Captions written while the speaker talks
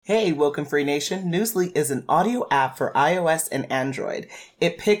Hey, Woken Free Nation. Newsly is an audio app for iOS and Android.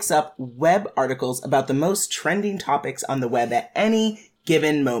 It picks up web articles about the most trending topics on the web at any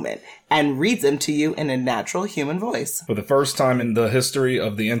given moment and reads them to you in a natural human voice. For the first time in the history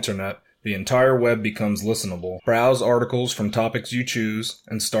of the internet, the entire web becomes listenable. Browse articles from topics you choose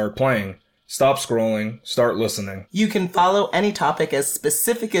and start playing. Stop scrolling, start listening. You can follow any topic as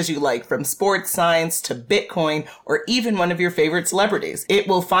specific as you like, from sports, science to Bitcoin, or even one of your favorite celebrities. It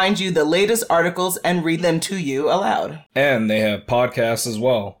will find you the latest articles and read them to you aloud. And they have podcasts as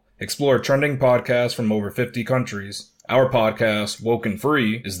well. Explore trending podcasts from over 50 countries. Our podcast, Woken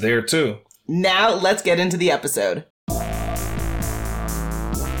Free, is there too. Now let's get into the episode.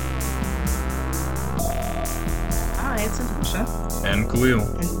 Hi, it's Natasha. And Khalil.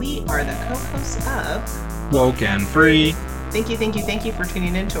 And we are the co-hosts of Woken Free. Thank you for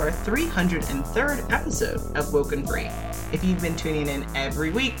tuning in to our 303rd episode of Woken Free. If you've been tuning in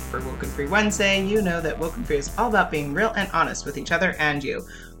every week for Woken Free Wednesday, you know that Woken Free is all about being real and honest with each other and you.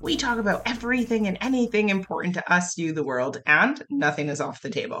 We talk about everything and anything important to us, you, the world, and nothing is off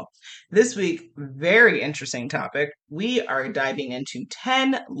the table. This week, very interesting topic. We are diving into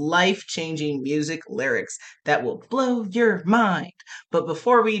 10 life-changing music lyrics that will blow your mind. But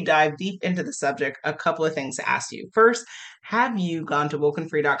before we dive deep into the subject, a couple of things to ask you. First, have you gone to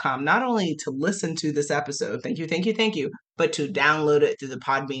wokenfree.com not only to listen to this episode, thank you, but to download it through the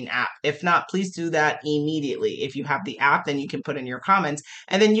Podbean app? If not, please do that immediately. If you have the app, then you can put in your comments,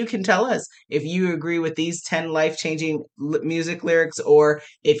 and then you can tell us if you agree with these 10 life-changing music lyrics, or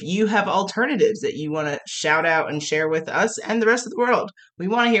if you have alternatives that you want to shout out and share with us and the rest of the world. We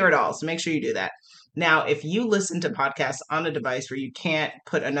want to hear it all, so make sure you do that. Now, if you listen to podcasts on a device where you can't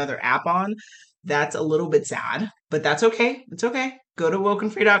put another app on, that's a little bit sad, but that's okay. It's okay. Go to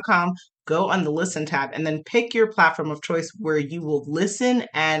wokenfree.com, go on the listen tab, and then pick your platform of choice where you will listen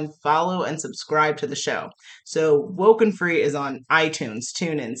and follow and subscribe to the show. So Woken Free is on iTunes,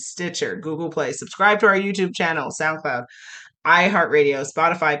 TuneIn, Stitcher, Google Play. Subscribe to our YouTube channel, SoundCloud, iHeartRadio,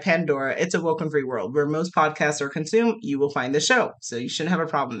 Spotify, Pandora. It's a Woken Free world. Where most podcasts are consumed, you will find the show. So you shouldn't have a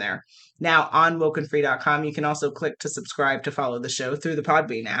problem there. Now, on wokenfree.com, you can also click to subscribe to follow the show through the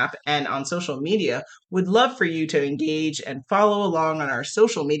Podbean app. And on social media, would love for you to engage and follow along on our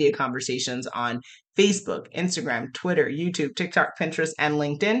social media conversations on Facebook, Instagram, Twitter, YouTube, TikTok, Pinterest, and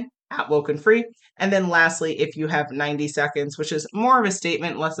LinkedIn at Woken Free. And then lastly, if you have 90 seconds, which is more of a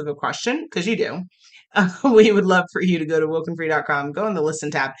statement, less of a question, because you do, we would love for you to go to wokenfree.com, go in the listen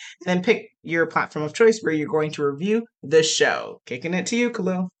tab, and then pick your platform of choice where you're going to review the show. Kicking it to you,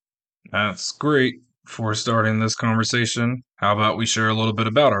 Khalil. That's great. Before starting this conversation, how about we share a little bit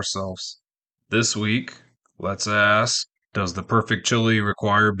about ourselves? This week, let's ask, does the perfect chili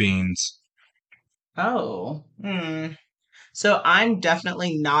require beans? So I'm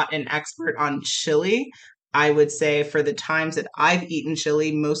definitely not an expert on chili. I would say for the times that I've eaten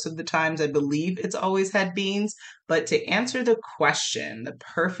chili, most of the times I believe it's always had beans. But to answer the question, the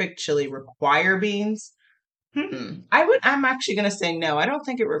perfect chili require beans? I'm actually going to say no. I don't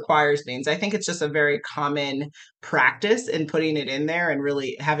think it requires beans. I think it's just a very common practice in putting it in there and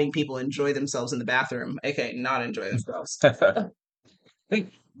really having people enjoy themselves in the bathroom. Okay, not enjoy themselves. But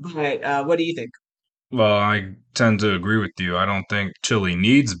what do you think? Well, I tend to agree with you. I don't think chili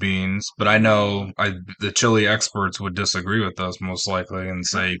needs beans, but I know the chili experts would disagree with us most likely and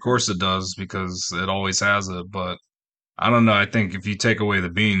say, of course it does, because it always has it. But I don't know. I think if you take away the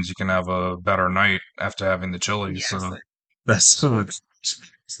beans, you can have a better night after having the chili. Yes. So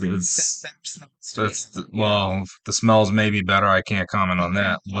that's well, the smells may be better. I can't comment on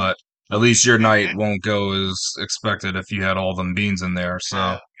that, but at least your night won't go as expected if you had all them beans in there.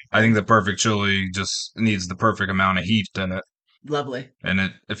 So I think the perfect chili just needs the perfect amount of heat in it. Lovely.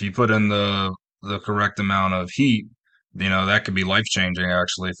 And if you put in the correct amount of heat, that could be life-changing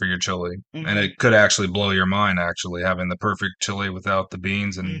actually for your chili. Mm-hmm. And it could actually blow your mind actually, having the perfect chili without the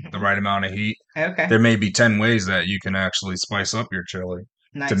beans and the right amount of heat. Okay. There may be 10 ways that you can actually spice up your chili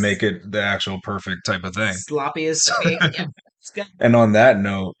Nice. to make it the actual perfect type of thing. Sloppy as cake. Yeah, it's good. And on that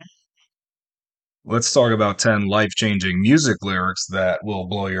note, let's talk about 10 life-changing music lyrics that will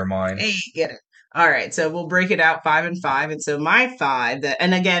blow your mind. Hey, get it. All right, so we'll break it out 5 and 5. And so my 5,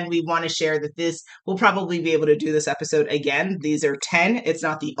 and again, we want to share that we'll probably be able to do this episode again. These are 10. It's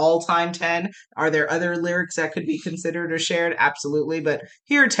not the all-time 10. Are there other lyrics that could be considered or shared? Absolutely. But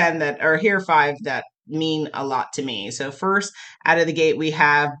here are 5 that mean a lot to me. So first, out of the gate, we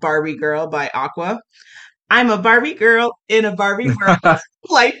have Barbie Girl by Aqua. I'm a Barbie girl in a Barbie world.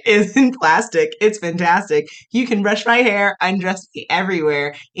 Life isn't plastic. It's fantastic. You can brush my hair, undress me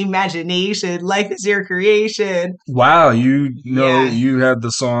everywhere. Imagination, life is your creation. Wow, you know Yeah, you had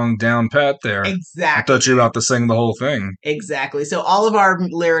the song down pat there. I thought you were exactly. about to sing the whole thing. Exactly. So all of our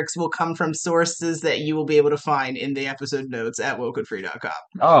lyrics will come from sources that you will be able to find in the episode notes at wokenfree.com.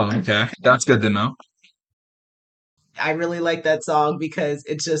 Oh, okay. That's good to know. I really like that song because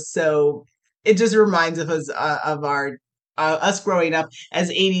it just reminds of us of our us growing up as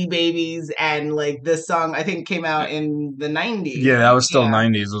 80 babies, and like this song I think came out in the 90s. Yeah, that was still Yeah.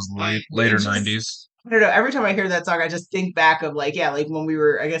 90s, was And later 90s. I don't know, every time I hear that song I just think back of like, yeah, like when we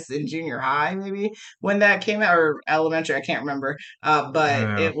were, I guess, in junior high maybe when that came out, or elementary, I can't remember. But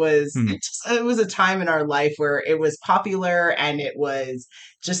Yeah. Hmm. it was a time in our life where it was popular and it was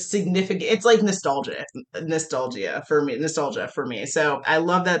just significant. It's like nostalgia for me. So I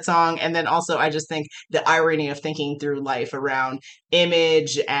love that song. And then also I just think the irony of thinking through life around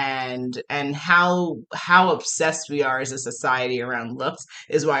image and how obsessed we are as a society around looks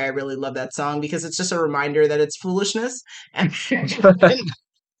is why I really love that song, because it's just a reminder that it's foolishness and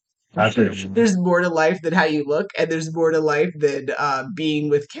That's it. there's more to life than how you look, and there's more to life than being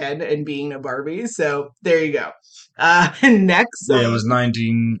with Ken and being a Barbie. So there you go. Next Yeah, it song. was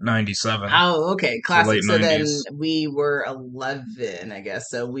 1997, Oh, okay, so late classic. So then 90s. we were 11, I guess.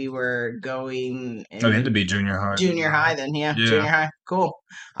 So we were going I had to in be junior high then, junior right? high then. Yeah, Yeah. junior high. Cool.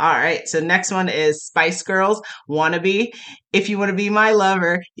 All right. So next one is Spice Girls, Wannabe. If you want to be my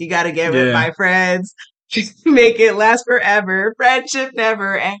lover, you got to get with Yeah. my friends. Make it last forever. Friendship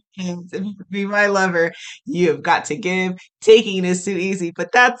never ends. If you be my lover, you have got to give. Taking is too easy,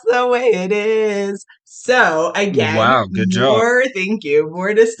 but that's the way it is. So again, Wow, good job. thank you,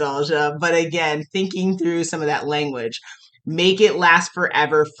 more nostalgia, but again, thinking through some of that language. Make it last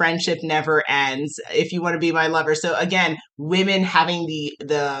forever. Friendship never ends. If you want to be my lover. So again, women having the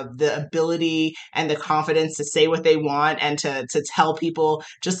ability and the confidence to say what they want and to tell people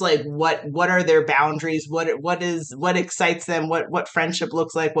just like what are their boundaries, what excites them, what friendship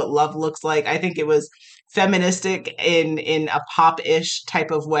looks like, what love looks like. I think it was feministic in a pop-ish type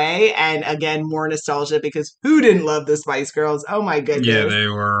of way, and again more nostalgia because who didn't love the Spice Girls? Oh my Yeah, goodness. they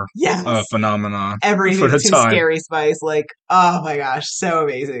were a Yes. phenomenon for Everything the to time. Scary Spice, like, oh my gosh, so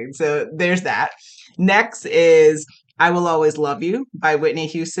amazing. So there's that. Next is I Will Always Love You by Whitney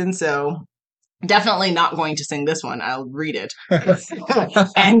Houston. So definitely not going to sing this one. I'll read it.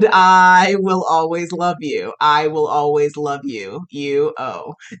 And I will always love you. I will always love you. You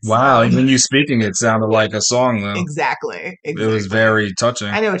oh. Wow, So even you speaking it sounded like a song though. exactly. It was Exactly. very touching.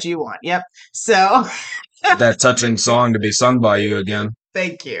 I know what you want. Yep. So That touching song to be sung by you again.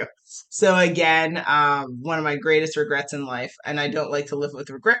 thank you. So again, one of my greatest regrets in life, and I don't like to live with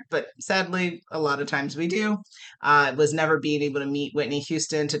regret, but sadly, a lot of times we do, was never being able to meet Whitney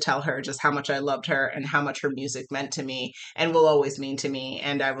Houston to tell her just how much I loved her and how much her music meant to me and will always mean to me.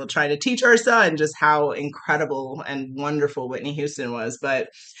 And I will try to teach our son just how incredible and wonderful Whitney Houston was. But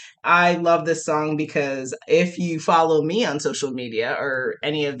I love this song because if you follow me on social media or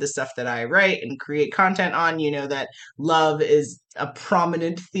any of the stuff that I write and create content on, you know that love is a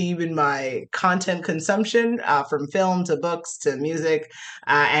prominent theme in my content consumption, from film to books to music.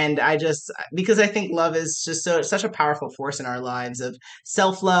 And I just, because I think love is just such a powerful force in our lives, of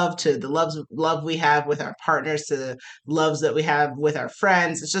self love to the love we have with our partners to the loves that we have with our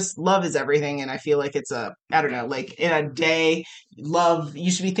friends. It's just love is everything. And I feel like it's I don't know, like in a day, love,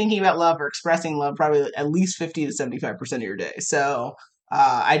 you should be thinking about love or expressing love probably at least 50 to 75% of your day. So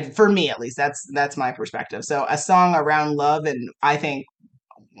for me at least, that's my perspective. So a song around love, and I think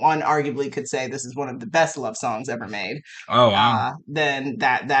one arguably could say this is one of the best love songs ever made. Oh wow. Then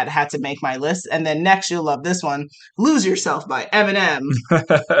that had to make my list. And then next you'll love this one, Lose Yourself by Eminem.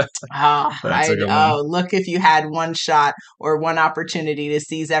 That's a good one. Look, if you had one shot or one opportunity to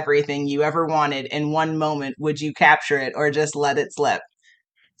seize everything you ever wanted in one moment, would you capture it or just let it slip?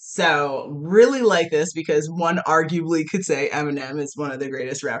 So really like this because one arguably could say Eminem is one of the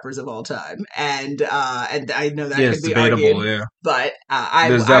greatest rappers of all time, and I know that Yeah, could it's be argued, debatable, yeah. but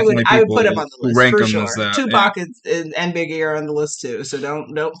There's definitely I would put him people on the who list rank for them as sure. that. Yeah. Tupac and Biggie are on the list too, so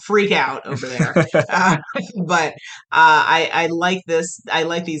don't freak out over there. Uh, but I like this. I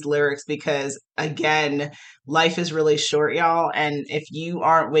like these lyrics because again, life is really short, y'all, and if you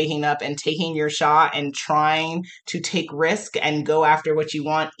aren't waking up and taking your shot and trying to take risk and go after what you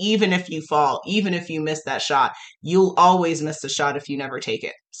want, even if you fall, even if you miss that shot, you'll always miss the shot if you never take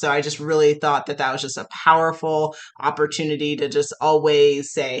it. So I just really thought that that was just a powerful opportunity to just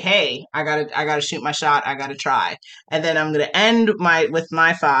always say, "Hey, I gotta shoot my shot. I gotta try." And then I'm gonna end my with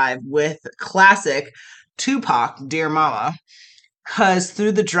my five with classic. Tupac, Dear Mama. Because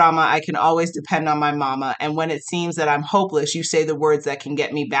through the drama, I can always depend on my mama. And when it seems that I'm hopeless, you say the words that can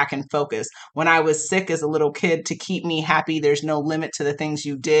get me back in focus. When I was sick as a little kid, to keep me happy, there's no limit to the things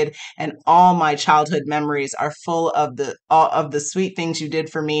you did. And all my childhood memories are full of all of the sweet things you did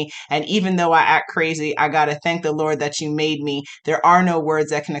for me. And even though I act crazy, I gotta thank the Lord that you made me. There are no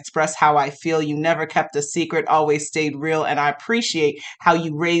words that can express how I feel. You never kept a secret, always stayed real. And I appreciate how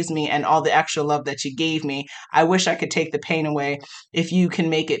you raised me and all the extra love that you gave me. I wish I could take the pain away. If you can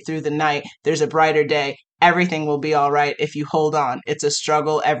make it through the night, there's a brighter day. Everything will be all right if you hold on. It's a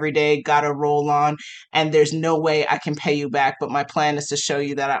struggle every day, gotta roll on, and there's no way I can pay you back, but my plan is to show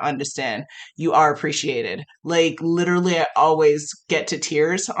you that I understand. You are appreciated. Like, literally, I always get to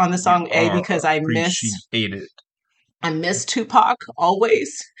tears on the song, because Appreciate it. I miss Tupac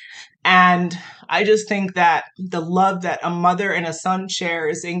always. And I just think that the love that a mother and a son share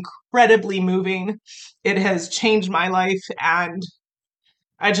is incredibly moving. It has changed my life, and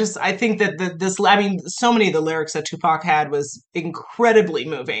I think that so many of the lyrics that Tupac had was incredibly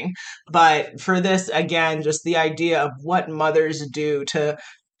moving. But for this, again, just the idea of what mothers do to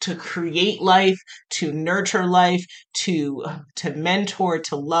create life, to nurture life, to mentor,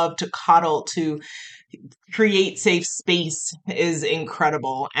 to love, to coddle, to create safe space is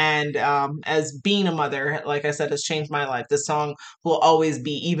incredible. And as being a mother, like I said, has changed my life. This song will always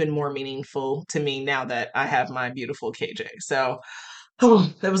be even more meaningful to me now that I have my beautiful KJ. So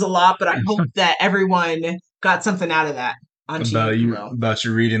that was a lot, but I hope that everyone got something out of that. About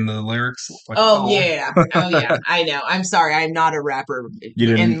you reading the lyrics. Yeah, I know. I'm sorry, I'm not a rapper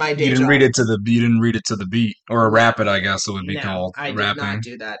in my day job. You didn't read it to the beat, or rap it. I guess it would be called. I did rapping. not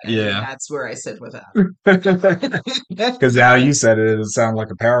do that. Yeah, that's where I sit with that. Because how you said it sounded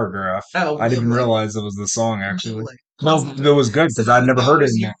like a paragraph. Oh, I didn't realize it was the song actually. No, it was good because I'd never heard it.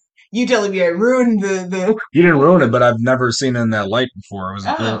 You telling me I ruined the? You didn't ruin it, but I've never seen it in that light before. It was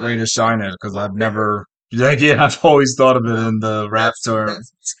a great way to shine it because I've never. Yeah, I've always thought of it in the rap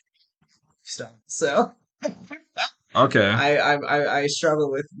terms. So. Okay. I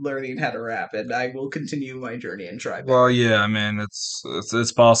struggle with learning how to rap, and I will continue my journey and try. Well, yeah, I mean,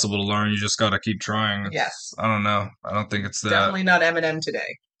 it's possible to learn. You just got to keep trying. Yes. I don't know. I don't think it's that. Definitely not Eminem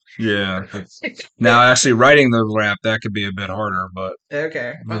today. Yeah. Now, actually, writing the rap, that could be a bit harder, but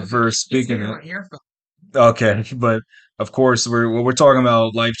okay. For speaking it. Okay, but of course, we're talking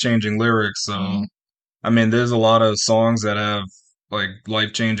about life-changing lyrics, so I mean, there's a lot of songs that have like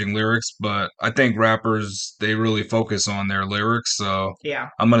life-changing lyrics, but I think rappers, they really focus on their lyrics, so yeah,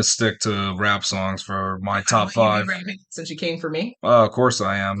 I'm gonna stick to rap songs for my top 5. Since you came for me? Of course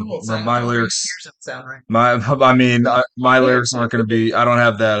I am. Cool. But my lyrics, sound right. my lyrics aren't gonna be. I don't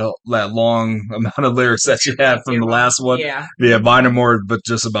have that long amount of lyrics that you had from the last one. Yeah, mine are more, but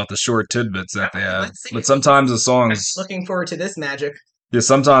just about the short tidbits that they have. But sometimes the songs. Looking forward to this magic. Yeah,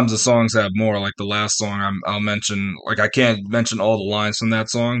 sometimes the songs have more. Like the last song, I'll mention. Like I can't mention all the lines from that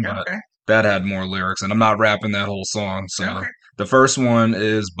song, but that had more lyrics, and I'm not rapping that whole song. So the first one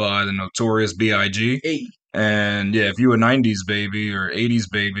is by the Notorious B.I.G. Hey. And yeah, if you a '90s baby or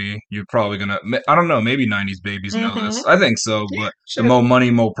 '80s baby, you're probably gonna. I don't know. Maybe '90s babies know this. I think so. But the Mo Money,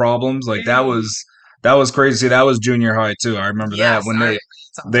 Mo Problems, like that was crazy. That was junior high too. I remember that when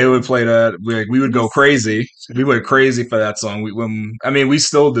they would play that. We would go crazy. We went crazy for that song. We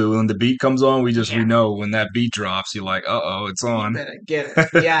still do. When the beat comes on, we know when that beat drops, you're like, it's on. Get it.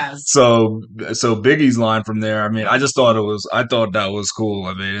 Yeah. So Biggie's line from there. I mean, I thought that was cool.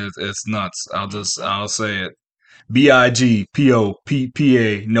 I mean, it's nuts. I'll say it.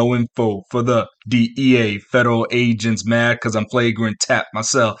 BIGPOPPA, no info for the DEA. Federal agents mad cause I'm flagrant. Tap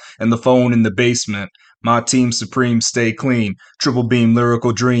myself and the phone in the basement. My team supreme, stay clean. Triple beam,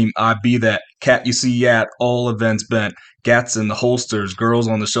 lyrical dream. I be that cat you see at all events bent. Gats in the holsters, girls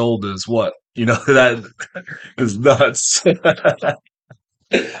on the shoulders. What? That is nuts. Like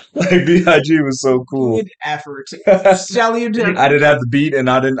B.I.G. was so cool. Good effort. I didn't have the beat, and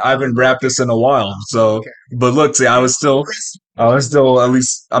I haven't rapped this in a while. So, but look, see, I was still at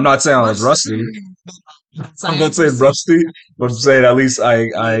least. I'm not saying I was rusty. I'm not saying rusty, but I'm saying at least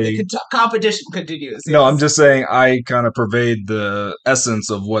the competition continues. Yes. No, I'm just saying I kind of pervade the essence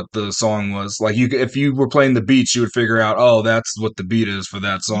of what the song was. Like if you were playing the beats, you would figure out, that's what the beat is for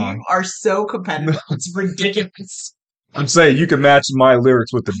that song. You are so competitive. It's ridiculous. I'm saying you can match my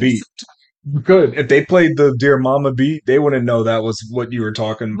lyrics with the beat. Good. If they played the Dear Mama beat, they wouldn't know that was what you were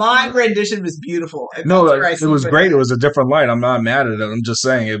talking. My rendition was beautiful. And No, that's where I it see was what great. It was a different light. I'm not mad at it. I'm just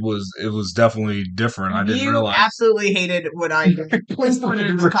saying it was definitely different. I didn't you realize. absolutely hated what I did. Please put it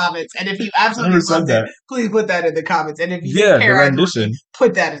in the comments. And if you I absolutely never said loved it, that. please put that in the comments. And if you Yeah, didn't the care, I'd love rendition. you,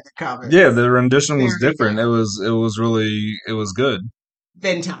 put that in the comments. Yeah, the rendition There was we different. go. It was really it was good.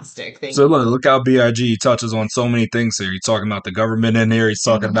 Fantastic. Thank So you. look how Big touches on so many things here. He's talking about the government in here. He's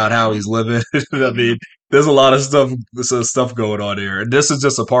talking about how he's living. I mean, there's a lot of stuff going on here, and this is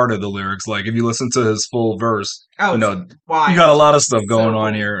just a part of the lyrics. Like if you listen to his full verse, Oh, you it's know, you got a wild. lot of stuff So going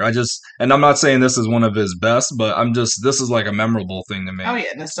on cool. here. And I'm not saying this is one of his best, but this is like a memorable thing to me Oh,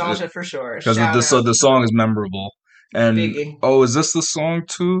 yeah. Nostalgia for sure. because Shout this out so the song is memorable. And Biggie. oh, is this the song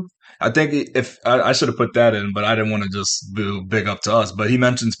too? I think if I should have put that in, but I didn't want to just do big up to us. But he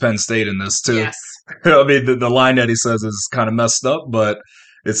mentions Penn State in this too. Yes. I mean, the line that he says is kind of messed up, but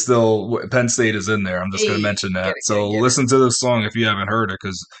it's still Penn State is in there. I'm just going to Hey, mention get that. it, get So it, get it. listen to this song if you haven't heard it,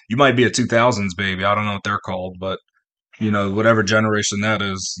 because you might be a 2000s baby. I don't know what they're called, but whatever generation that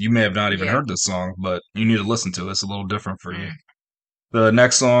is, you may have not even Yeah. heard this song, but you need to listen to it. It's a little different for you. Mm. The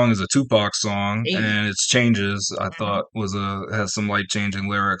next song is a Tupac song, Hey. and it's Changes. I Mhm. thought has some light changing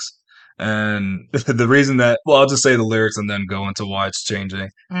lyrics, and the reason that I'll just say the lyrics and then go into why it's changing.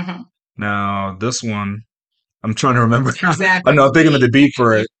 Mhm. Now this one, I'm trying to remember. I Exactly. know I'm thinking of the beat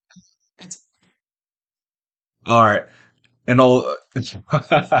for it. It's All right, and all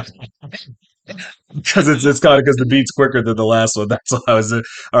because it's kind of because the beat's quicker than the last one. That's all I was. All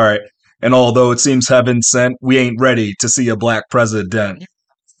right, and although it seems heaven sent, we ain't ready to see a black president.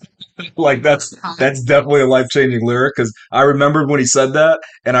 Like that's definitely a life changing lyric because I remember when he said that,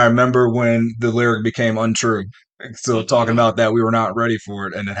 and I remember when the lyric became untrue. So talking about that, we were not ready for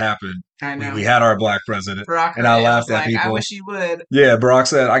it, and it happened. I We know. we had our black president, Barack and I Obama was laughed at like, I people. wish you would. Yeah, Barack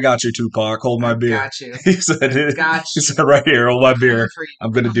said, "I got you, Tupac. Hold my I beer." got you. He said, I got "He you. said right here, hold my I'm coming beer. for you.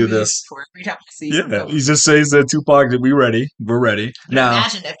 I'm gonna I'm do waiting this." for every time I see Yeah, something. he just says that Tupac that we ready. We're ready now.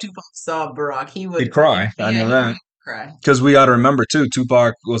 Imagine if Tupac saw Barack, he He'd would. cry. I Yeah, know he that would cry. because we got to remember too.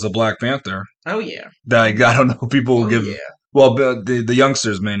 Tupac was a Black Panther. Oh yeah. That I don't know. People will Oh give. yeah. Well, the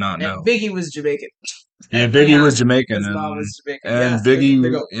youngsters may not know. And Biggie was Jamaican. Yeah, And Biggie yeah, was Jamaican, his mom was Jamaican. and Yes, big, Biggie,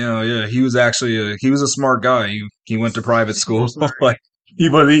 big old. yeah, he was actually he was a smart guy. He went to private Super school. smart. Like he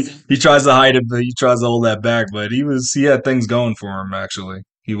tries to hide it, but he tries to hold that back. But he had things going for him. Actually,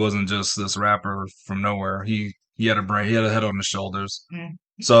 he wasn't just this rapper from nowhere. He had a brain. He had a head on his shoulders. Mm.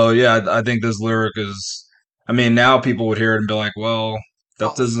 So yeah, I think this lyric is. I mean, now people would hear it and be like, well. That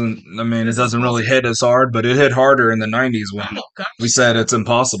False. doesn't. I mean, it This is doesn't really false. hit as hard, but it hit harder in the '90s when Oh gosh. we said it's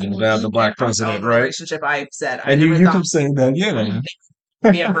impossible to have the black In my president, own right? relationship, I said I And never you thought kept saying that, yeah.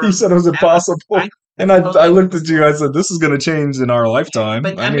 we ever You said it was ever. impossible. I And I totally looked at you, I said, this is going to change in our lifetime.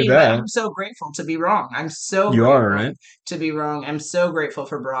 But I I knew mean, but that. I'm so grateful to be wrong. I'm so You are, grateful right? to be wrong. I'm so grateful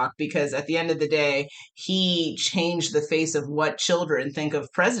for Barack because at the end of the day, he changed the face of what children think of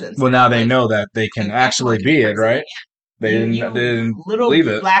presidents Well, now. now they Like, know that they can can actually anyone be be it, president? right? They You didn't little believe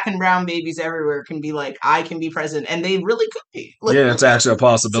it. black and brown babies everywhere can be like, I can be president, and they really could be. Like, Yeah, it's actually a so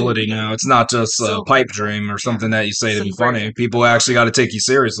possibility now. It's not just a so pipe grateful. dream or Yeah, something that you say to so be grateful. funny. People actually got to take you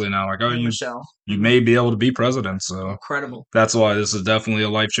seriously now. Like, oh, And Michelle, you may be able to be president. So incredible. that's why this is definitely a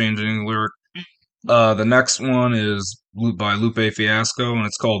life-changing lyric. The next one is by Lupe Fiasco, and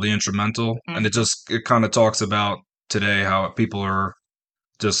it's called The Instrumental, and it kind of talks about today how people are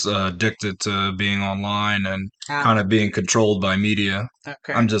just addicted to being online and kind of being controlled by media.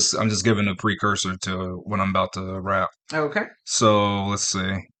 Okay. I'm just giving a precursor to what I'm about to rap. Okay. So let's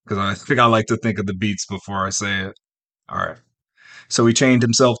see, because I think I like to think of the beats before I say it. All right. So he chained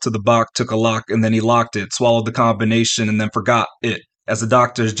himself to the box, took a lock, and then he locked it, swallowed the combination, and then forgot it. As the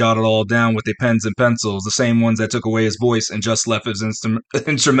doctors jotted all down with their pens and pencils, the same ones that took away his voice and just left his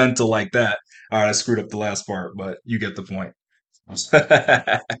instrumental like that. All right, I screwed up the last part, but you get the point.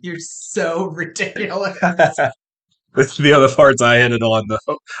 You're so ridiculous. The other parts I hit it on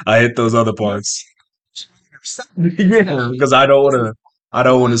though. I hit those other parts. Yeah, because I don't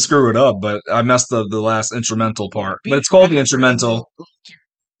want to screw it up, but I messed up the last instrumental part. But it's called the instrumental.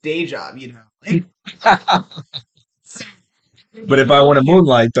 Day job, you know. But if I want to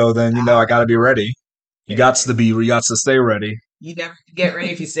moonlight though, then I gotta be ready. You got to stay ready. You never get ready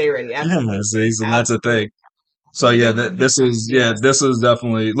if you stay ready. Yeah, see, so that's a thing. So yeah, this is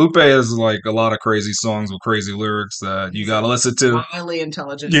definitely Lupe has like a lot of crazy songs with crazy lyrics that you gotta listen to. Highly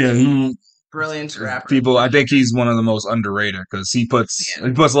intelligent. Yeah, Brilliant rapper. people. I think he's one of the most underrated because he puts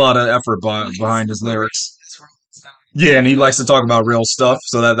a lot of effort behind his lyrics. Yeah, and he likes to talk about real stuff,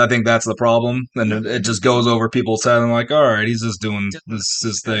 so that I think that's the problem. And it just goes over people's head. And like, all right, he's just doing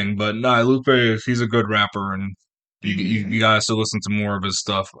this thing. But nah, Lupe, he's a good rapper, and you guys should listen to more of his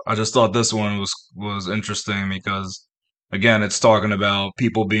stuff. I just thought this one was interesting because, again, it's talking about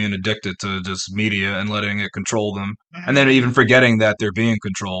people being addicted to just media and letting it control them, and then even forgetting that they're being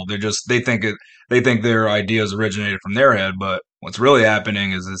controlled. They think their ideas originated from their head, but what's really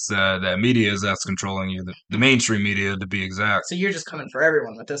happening is that media is that's controlling you, the mainstream media to be exact. So you're just coming for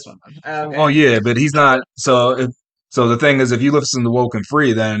everyone with this one. Okay. Oh yeah, but he's not. So the thing is, if you listen to Woke and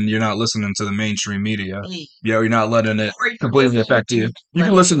Free, then you're not listening to the mainstream media. Yeah, you're not letting it completely affect you. You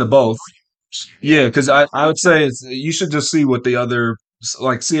can listen to both. Yeah, because I would say you should just see what the other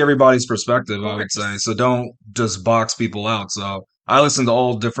like see everybody's perspective. I would say so. Don't just box people out. So I listen to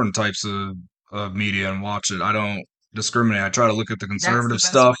all different types of media and watch it. I don't discriminate. I try to look at the That's the conservative best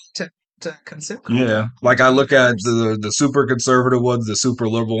stuff. way to consume Yeah, content. like I look at Course. the super conservative ones, the super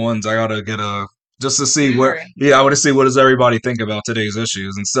liberal ones. I gotta get a just to see where. Alright. Yeah, I want to see what does everybody think about today's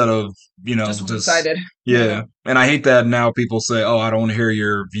issues instead of Just just one-sided. yeah. And I hate that now people say, "Oh, I don't want to hear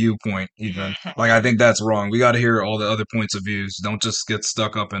your viewpoint." Even like I think that's wrong. We got to hear all the other points of views. Don't just get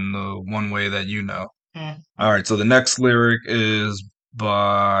stuck up in the one way that you know. Mm. All right, so the next lyric is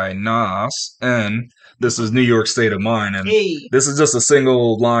by Nas, and this is New York State of Mind, and Hey. this is just a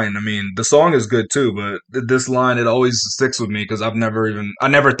single line. I mean, the song is good too, but this line it always sticks with me because I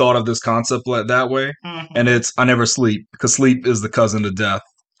never thought of this concept that way, and Mhm. it's I never sleep because sleep is the cousin of death.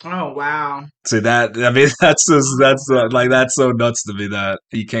 Oh wow. See that? I mean, that's so nuts to me that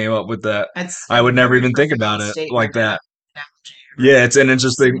he came up with that. That's I a would never very even think profound about it like statement. that. Analogy. Yeah, it's an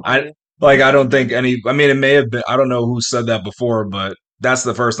interesting. I like. I don't think any. I mean, it may have been. I don't know who said that before, but that's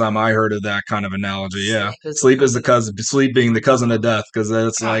the first time I heard of that kind of analogy. Yeah, Sleep is the sleep is the cousin of cousin. Sleep being the cousin of death, because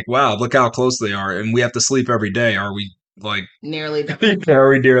it's huh. like, wow, look how close they are, and we have to sleep every day. Are we like? Nearly done. Are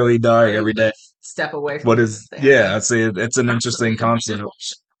we nearly dying Are we every day? step away What from is? the Yeah, end? I'd say it's an interesting concept.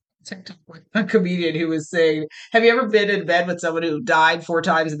 TikTok with a comedian who was saying, "Have you ever been in bed with someone who died 4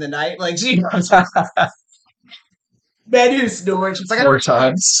 times in the night? Like she bed who snored. She's like, I Four don't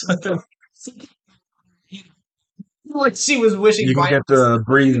times. like she was wishing You can get violence.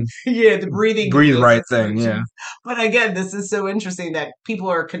 the Yeah, the breathing breathe right devices thing. Yeah. functions. But again, this is so interesting that people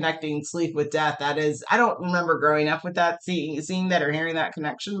are connecting sleep with death. That is, I don't remember growing up with that, seeing that or hearing that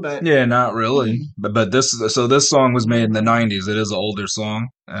connection. But Yeah, not really. But this song was made in the '90s. It is an older song,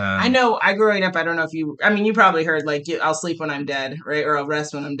 I and know, I growing up, I don't know if you, I mean, you probably heard like, I'll sleep when I'm dead, right? Or I'll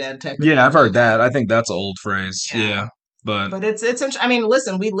rest when I'm dead type of yeah, I've thing. heard that. I think that's an old phrase. Yeah. Yeah, but But I mean,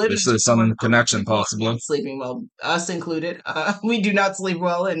 listen, we live in this is some connection possibly. not sleeping well, us included. We do not sleep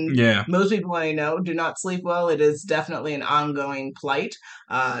well, and Yeah. most people I know do not sleep well. It is definitely an ongoing plight.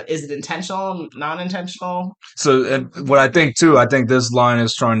 Is it intentional, non-intentional? So, and what I think too, I think this line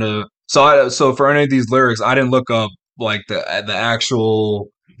is trying to. So for any of these lyrics, I didn't look up like the actual.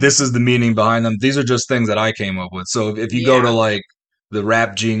 This is the meaning behind them. These are just things that I came up with. So if you go to Yeah, like the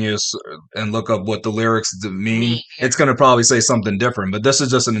Rap Genius and look up what the lyrics mean, me. it's gonna probably say something different. But this is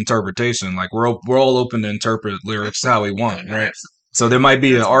just an interpretation. Like we're all open to interpret lyrics how we want, right? So there might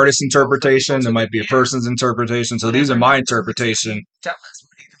be an artist's interpretation, there might be a person's interpretation. So these are my interpretation. Tell us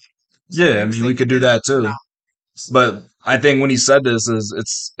what Yeah, I mean we could do that too. But I think when he said this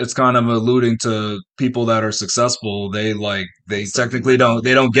is it's kind of alluding to people that are successful. They technically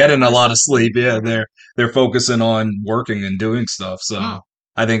don't get in a lot of sleep. Yeah, they're focusing on working and doing stuff. So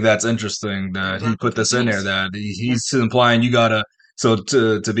I think that's interesting that he put this in there that he's implying you gotta so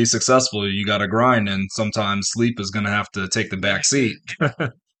to be successful you gotta grind and sometimes sleep is gonna have to take the back seat.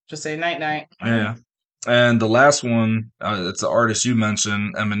 just say night night. Yeah. And the last one, it's the artist you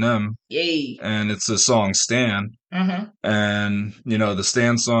mentioned, Eminem, Yay. and it's the song "Stan." Mm-hmm. And the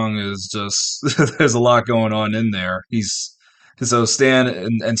Stan song is just there's a lot going on in there. He's so Stan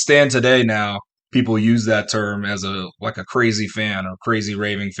and Stan today now people use that term as a like a crazy fan or crazy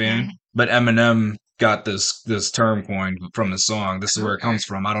raving fan. But Eminem got this term coined from the song. This is where it comes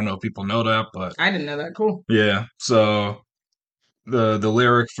from. I don't know if people know that, but I didn't know that. Cool. yeah. So the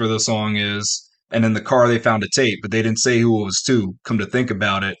lyric for the song is, and in the car they found a tape, but they didn't say who it was to. Come to think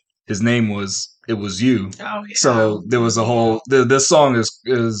about it, his name was It Was You. Oh yeah. So there was a whole. This song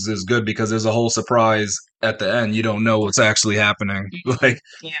is good because there's a whole surprise at the end. You don't know what's actually happening like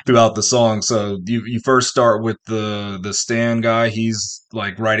Yeah. throughout the song. So you first start with the Stan guy. He's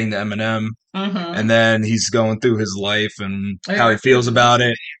like writing to Eminem, Mm-hmm. and then he's going through his life and how he feels about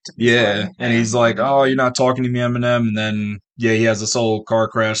it. Yeah, and he's like, "Oh, you're not talking to me, Eminem." And then yeah, he has this whole car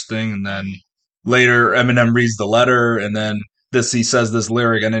crash thing, and then later Eminem reads the letter, and then he says this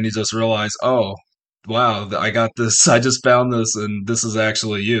lyric, and then he just realized, oh. wow, I got this. I just found this, and this is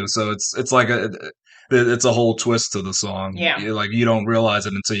actually you. So it's like it's a whole twist to the song. Yeah. Like you don't realize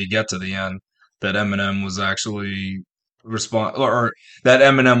it until you get to the end that Eminem was actually respond or that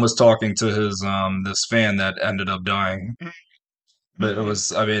Eminem was talking to his this fan that ended up dying. But it Mhm.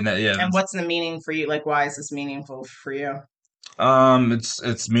 was, I mean, yeah, And what's the meaning for you? Like, why is this meaningful for you?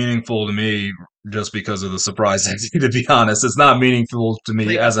 it's meaningful to me just because of the surprise. To be honest, it's not meaningful to me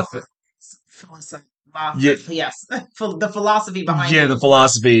Like as a philosophy. yeah, Yes, the philosophy behind yeah, it the is not.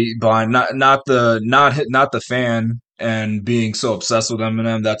 philosophy behind not the fan and being so obsessed with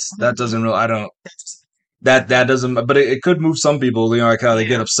Eminem. That doesn't really I don't That's, that doesn't but it could move some people. You know, like how they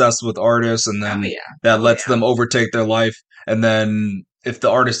get yeah. obsessed with artists and Oh then yeah. that Oh lets yeah. them overtake their life. And then if the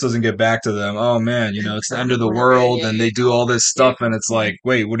artist doesn't get back to them, oh man, you know, it's the end of the Yeah. world, Yeah. and Yeah. they do all this Yeah. stuff, and it's Yeah. like,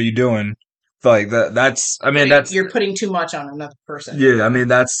 wait, what are you doing? Like that's I mean Right. that's You're putting too much on another person. yeah, I mean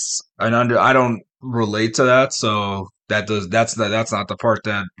that's an under. I don't relate to that, so that's not the part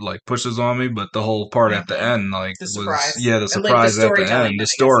that like pushes on me, but the whole part at the Hmm. end like The was surprise, yeah, the and like the surprise at the storytelling. end, Then the I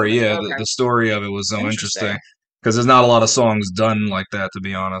guess of story, it. yeah, Okay. the story of it was so interesting Interesting. because there's not a lot of songs done like that, to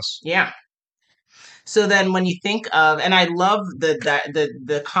be honest. Yeah. So then, when you think of, and I love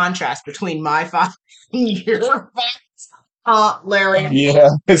the contrast between my father and your father, Larry. Yeah,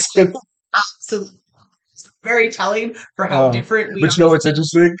 So very telling for how uh, different we but are. you know what's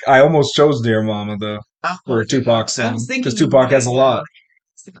interesting? I almost chose Dear Mama though for Oh, a Tupac I was song because thinking you Tupac would has as a well. lot. I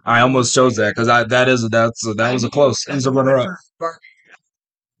was thinking I you would almost chose say that because I that I was a do close. It as was a a woman runner up. for Barbie.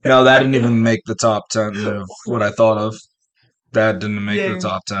 No, that didn't even make the top 10 of what I thought of. That didn't make the Yeah,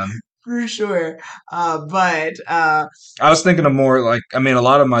 top 10. for sure. But I was thinking of more like, I mean, a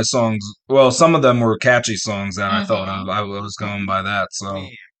lot of my songs, well, some of them were catchy songs that I thought of. mhm, I was going by that. So, yeah,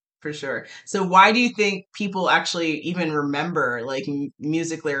 for sure. So why do you think people actually even remember like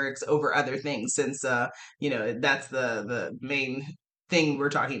music lyrics over other things? Since that's the main thing we're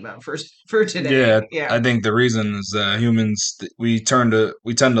talking about for today. yeah, Yeah. I think the reason is that humans, we tend to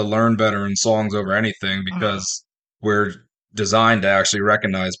learn better in songs over anything Mhm. because we're designed to actually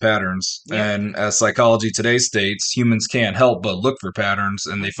recognize patterns. Yep. And as psychology today states, humans can't help but look for patterns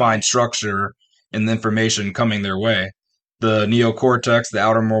and they Mhm. find structure in the information coming their way. The neocortex, the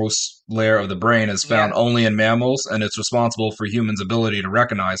outermost layer of the brain, is Yeah. found only in mammals and it's responsible for humans' ability to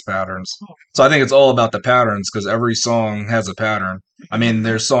recognize patterns. So I think it's all about the patterns because every song has a pattern. I mean, Mhm.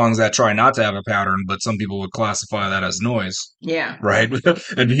 there's songs that try not to have a pattern, but some people would classify that as noise, Yeah. right?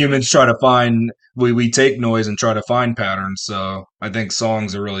 And humans try to find, we take noise and try to find patterns. So I think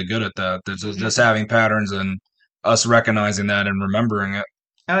songs are really good at that. There's just having patterns and us recognizing that and remembering it.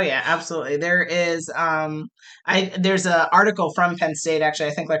 Oh yeah, absolutely. There's a article from Penn State actually,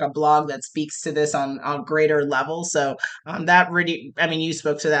 I think like a blog that speaks to this on greater level. So that really, I mean, you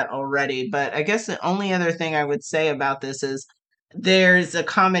spoke to that already, but I guess the only other thing I would say about this is there's a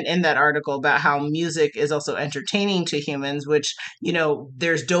comment in that article about how music is also entertaining to humans, which,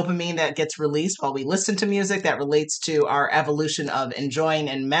 there's dopamine that gets released while we listen to music that relates to our evolution of enjoying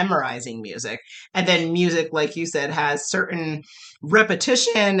and memorizing music. And then music, like you said, has certain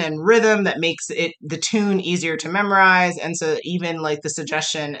repetition and rhythm that makes it the tune easier to memorize. And so even like the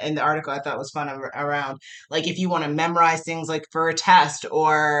suggestion in the article I thought was fun around, like if you want to memorize things like for a test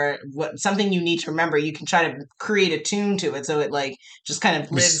or what something you need to remember, you can try to create a tune to it so it like just kind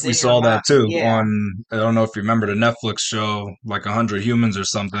of lives We in your saw mind. that too Yeah. on, I don't know if you remember the Netflix show, like 100 Humans or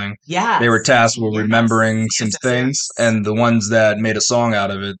something. They were Yes. tasked with Yes. remembering Yes. some Yes. things, Yes. and the ones that made a song out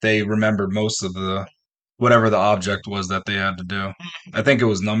of it, they remembered most of the whatever the object was that they had to do. I think it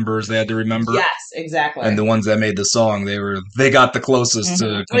was numbers they had to remember, Yes, and exactly. the ones that made the song, they got the closest to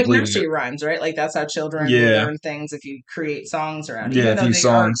Like completing it. nursery rhymes, right? Like that's how children will Yeah, learn things if you create songs around, yeah, even a though few they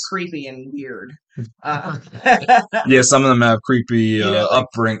are songs. creepy and weird. Uh, Yeah, some of them have creepy like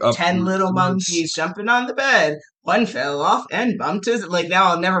up 10 little words. monkeys jumping on the bed. One fell off and bumped his. Like now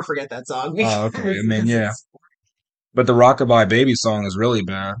I'll never forget that song Oh, okay. I mean, because yeah. it's. But the Rockabye Baby song is really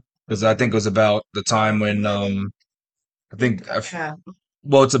bad because I think it was about the time when I think Yeah.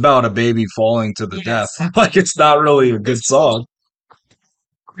 well, it's about a baby falling to the death. Yes. Like it's not really a good song.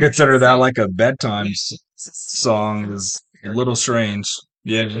 Creepy Consider that sing. like a bedtime song is a little strange.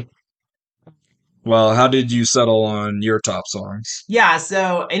 Yeah. Well, how did you settle on your top songs? Yeah,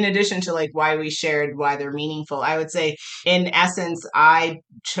 so in addition to like why we shared why they're meaningful, I would say in essence I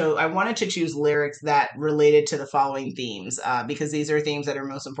wanted to choose lyrics that related to the following themes because these are themes that are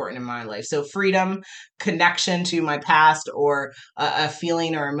most important in my life. So freedom, connection to my past or a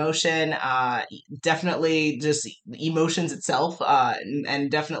feeling or emotion, definitely just emotions itself, and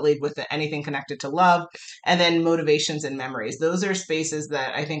definitely with anything connected to love, and then motivations and memories. Those are spaces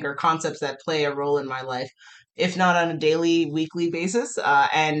that I think are concepts that play a role role in my life, if not on a daily, weekly basis.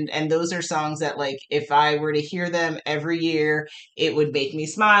 And those are songs that, like, if I were to hear them every year, it would make me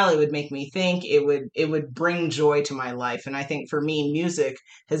smile. It would make me think. It would bring joy to my life. And I think for me, music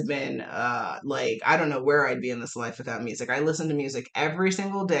has been like, I don't know where I'd be in this life without music. I listen to music every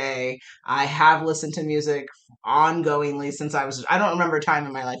single day. I have listened to music ongoingly since I don't remember a time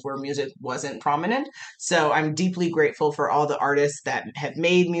in my life where music wasn't prominent. So I'm deeply grateful for all the artists that have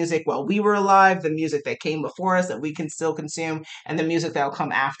made music while we were alive, the music that came before us that we can still consume, and the music that will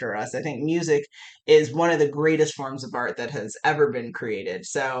come after us. I think music is one of the greatest forms of art that has ever been created.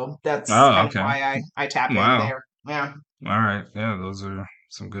 So that's Oh, kind of okay. why I tap in Wow. there. Yeah. All right. Yeah, those are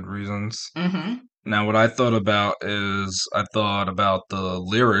some good reasons. Mm-hmm. Now, what I thought about is I thought about the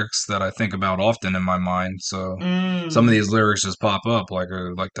lyrics that I think about often in my mind. So some of Mm. these lyrics just pop up, like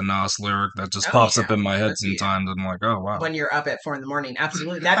the Nas lyric that just Oh pops up yeah. in my head Oh yeah. sometimes. I'm like, oh wow. When you're up at 4 in the morning,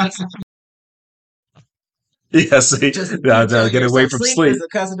 absolutely. That makes Yeah, see, just yeah, keep telling get away yourself from sleep sleep. is a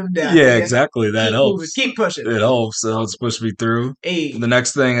cousin of death. Yeah, Yeah. exactly. That Keep moving. helps. Keep pushing. It helps. It helps push me through. The Hey.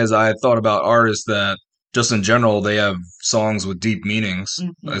 next thing is I thought about artists that just in general they have songs with deep meanings.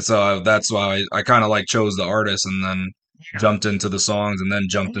 Mhm. So that's why I kind of like chose the artist and then jumped into the songs and then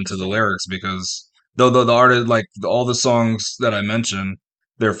jumped into the Interesting. lyrics because though the artist like all the songs that I mentioned,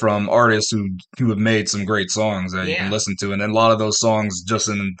 they're from artists who have made some great songs that you can Yeah. listen to, and then a lot of those songs just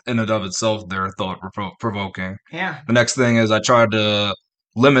in and of itself they're thought provoking. Yeah. The next thing is I tried to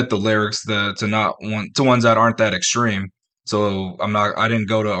limit the lyrics to not want to ones that aren't that extreme. So I didn't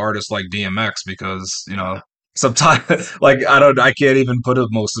go to artists like DMX because, sometimes like I can't even put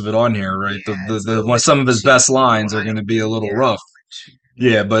most of it on here, right? Yeah. It's a The little bit some of his too best lines are going to be a little yeah. rough.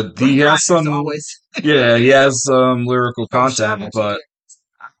 Yeah, but he Rough has riders some, always. yeah, he has some lyrical Oh, shout content, out to but them.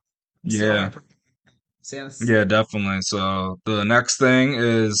 I'm sorry. yeah, Yes. yeah, definitely. So the next thing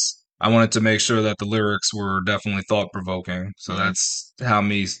is I wanted to make sure that the lyrics were definitely thought provoking. So Mm, that's how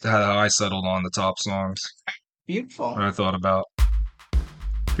I settled on the top songs that beautiful. I thought about.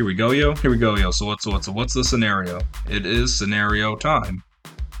 Here we go, yo. Here we go, yo. So what's the scenario? It is scenario time.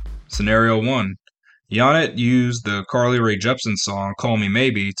 Scenario one. Yonit used the Carly Rae Jepsen song "Call Me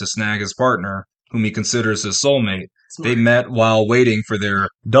Maybe" to snag his partner, whom he considers his soulmate. They Smart. met while waiting for their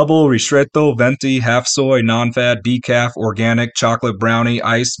double ristretto venti half soy non-fat decaf organic chocolate brownie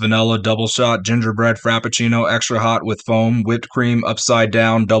iced vanilla double shot gingerbread frappuccino extra hot with foam whipped cream upside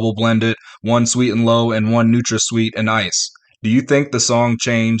down double blended one sweet and low and one NutraSweet and ice. Do you think the song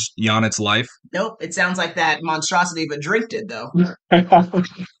changed Yonit's life? Nope. It sounds like that monstrosity of a drink did, though.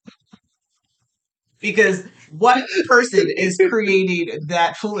 Because what person is creating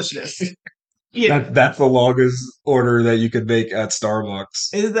that foolishness? Yeah. That's the longest order that you could make at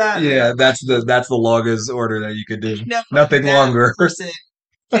Starbucks. Is that Yeah, that's the longest order that you could do. no Nothing that longer. person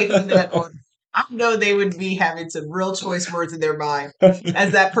taking that on? I know they would be having some real choice words in their mind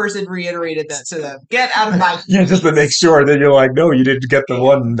as that person reiterated that to them. Get out of my Yeah, just to make sure that you're like, no, you didn't get the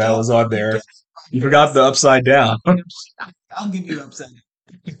one that don't was on you there. get You forgot the upside down. I'll give you upside.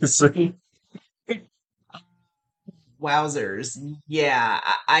 So, Wowzers. Yeah.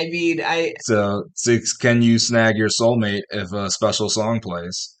 I mean, so six, can you snag your soulmate if a special song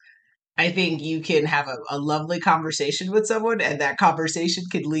plays? I think you can have a lovely conversation with someone, and that conversation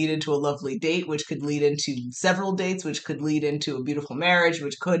could lead into a lovely date, which could lead into several dates, which could lead into a beautiful marriage,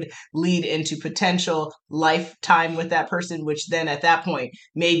 which could lead into potential lifetime with that person, which then at that point,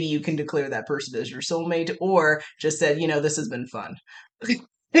 maybe you can declare that person as your soulmate or just said, this has been fun.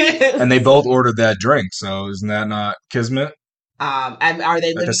 And they both ordered that drink, so isn't that not kismet? And are they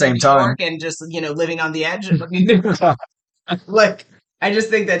At the living in same New time, York and just, living on the edge? I mean, like, I just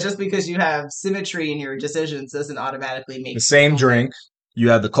think that just because you have symmetry in your decisions doesn't automatically the make you same soulmate. drink, you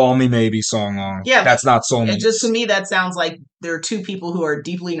have the "Call Me Maybe" song on. Yeah, That's not it just to soulmates. me that sounds like there are two people who are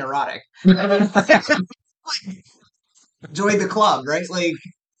deeply neurotic. I mean, join the club, right? Like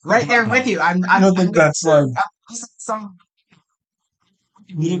right there with you. I don't think that's like Some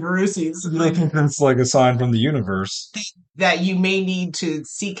universities I think that's like a sign from the universe. that you may need to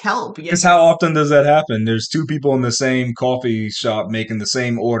seek help. Yeah. Because how often does that happen? There's two people in the same coffee shop making the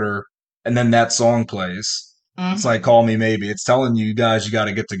same order, and then that song plays. It's like Mhm. "Call Me Maybe." It's telling you guys you got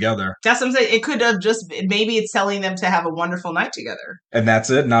to get together, That's what I'm saying. It could have just maybe it's telling them to have a wonderful night together. and that's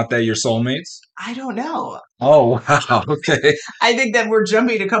it. Not that you're soulmates. I don't know. Oh wow. Okay. I think that we're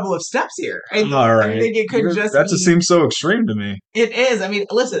jumping a couple of steps here. All I right. think it could just That just be. seems so extreme to me. It is. I mean,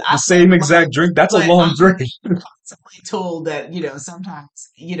 listen, The I same love, exact drink. That's a but long I'm drink. constantly told that sometimes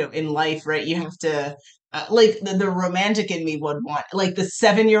in life, right, you have to like the romantic in me would want, like the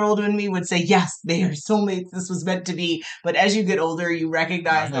 7-year-old in me would say, yes, they are soulmates. This was meant to be. But as you get older, you I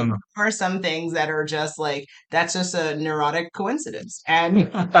recognize like don't know. there are some things that are just like, that's just a neurotic coincidence.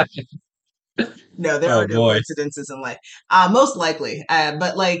 And no, there Oh are no boy. coincidences in life. Most likely.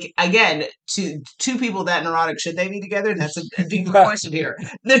 But like again, two people that neurotic, should they be together? That's a deeper question here.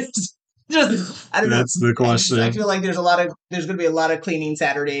 There's just I don't know. That's the I question. feel like there's gonna be a lot of cleaning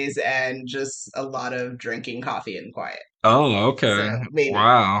Saturdays and just a lot of drinking coffee and quiet. Oh, So okay. maybe.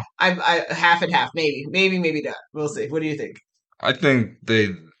 Wow. I half and half, maybe not. We'll see. What do you think? I think they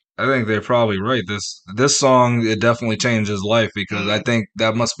I think they're probably right. This song it definitely changed his life because I Mm, think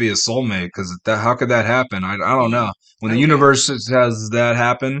that must be a soulmate because that how could that happen? I don't mm, know. When the okay. universe has that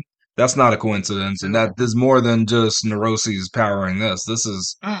happen, that's not a coincidence, and Okay. that there's more than just neuroses powering this.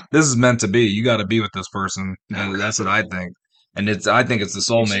 Mm, This is meant to be. You got to be with this person. And okay. that's what I think, and it's I think it's the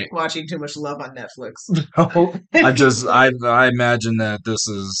You're soulmate. watching too much Love on Netflix. I imagine that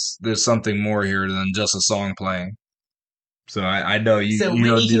there's something more here than just a song playing. So I know So you Whitney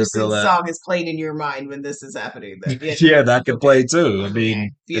don't need to feel Houston's that. song is playing in your mind when this is happening. Then, yeah. Yeah, that could Okay. play too. I Okay.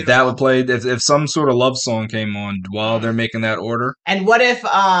 mean, if that would Beautiful. play, if some sort of love song came on while Mm. they're making that order, And what if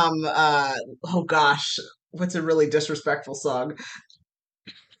oh gosh, what's a really disrespectful song?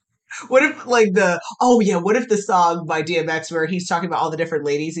 What if like the oh yeah, what if the song by DMX where he's talking about all the different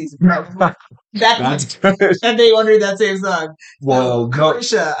ladies he's that that's good. and they under that same song. So Well, no.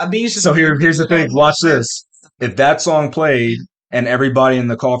 Carisha, Abisha, So here's the thing. Watch this. If that song played and everybody in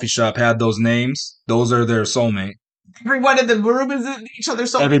the coffee shop had those names, those are their soulmate. everyone in the room is in each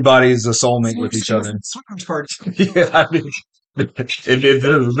other's soul. Everybody's a soulmate with each other. Swingers party. Yeah, I mean,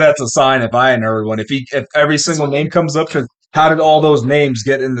 if that's a sign, if I know everyone, if every single name comes up, because how did all those names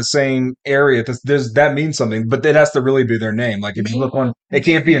get in the same area? That means something, but it has to really be their name. Like if you look on, it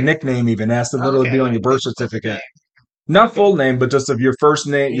can't be a nickname even. It has to literally be Okay. on your birth certificate. Not full name, but just of your first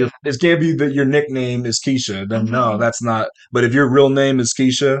name. Yeah. It can't be that your nickname is Keisha. Then no, Mhm. that's not. But if your real name is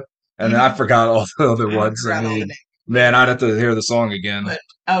Keisha, and I Mhm. forgot all the other I ones. I forgot all the mean, names. man, I'd have to hear the song again. But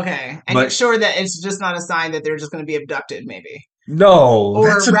okay. And you're But sure that it's just not a sign that they're just going to be abducted, maybe, no, or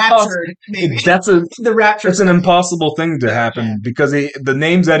raptured, maybe. that's a The rapture it's is an coming. impossible thing to Okay. happen because the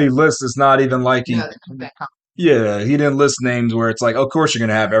names that he lists is not even like No, they come back. yeah, he didn't list names where it's like, of course you're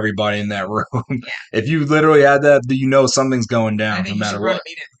gonna have everybody in that room. Yeah. If you literally had that, you know something's going I down no think you should matter run what.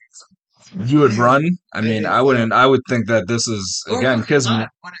 immediately. You would run. I I mean, think so. I would think that this is Or again because not.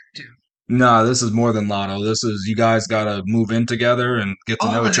 One or two. nah, this is more than Lotto. This is you guys gotta move in together and get to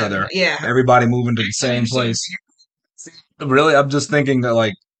know All of each them. other. Yeah. Everybody moving to the same place. Really, I'm just thinking that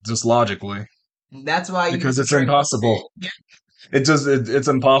like just logically That's why you because it's drink. impossible. Yeah. It's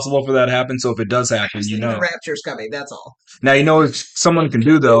impossible for that to happen. So if it does happen, you See the know. rapture's coming. That's all. Now you know if someone can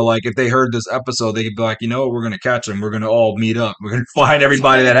do though, like if they heard this episode, they could be like, you know what, we're gonna catch them. We're gonna all meet up. We're gonna find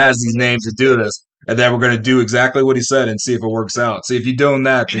everybody that has these names to do this, and then we're gonna do exactly what he said and see if it works out. See if you're doing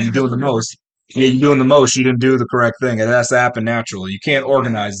that, then you're doing the most. Yeah, you're doing the most. You didn't do the correct thing. It has to happen naturally. You can't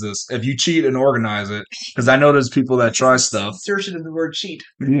organize this. If you cheat and organize it, because I know there's people that try stuff. Insertion of the word cheat.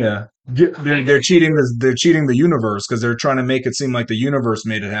 Yeah, they're cheating. They're cheating the universe because they're trying to make it seem like the universe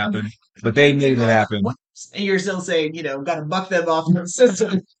made it happen, but they made it happen. And you're still saying, got to buck them off the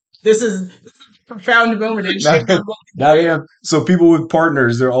system. This is a profound moment in Now, shape. now you have so people with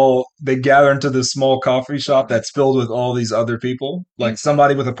partners, they gather into this small coffee shop that's filled with all these other people. Like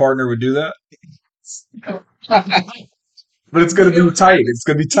somebody with a partner would do that, but it's gonna be tight. It's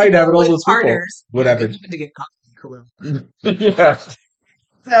gonna be tight having all With those people. partners, Whatever. they happen to get coffee. Yeah,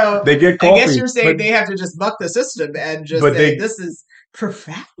 So they get I guess coffee, you're saying they have to just buck the system and just but say this is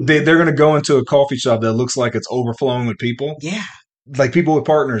profound. they're gonna go into a coffee shop that looks like it's overflowing with people. Yeah. Like people with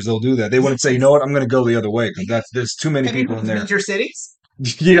partners, they'll do that. They wouldn't say, you know what, I'm gonna go the other way because there's too many Have you people in been to there. major cities?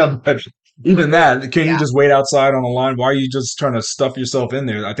 Yeah, but even that, can you Yeah. just wait outside on a line? Why are you just trying to stuff yourself in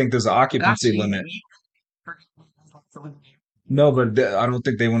there? I think there's an occupancy Actually, limit. No, but I don't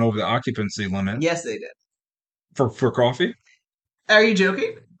think they went over the occupancy limit yes, they did. for coffee. Are you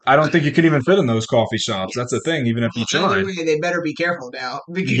joking? I don't think you can even fit in those coffee shops. That's the thing, even if you Either tried. way, they better be careful now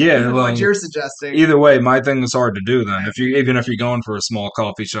because Yeah, of well, what you're suggesting. either way, my thing is hard to do then. If you even if you're going for a small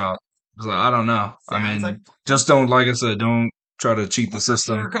coffee shop, so I don't know. I Sounds like mean, just don't like I said, don't try to cheat the your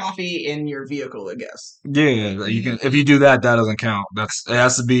system. coffee in your vehicle, I guess. Yeah, you can. If you do that, that doesn't count. It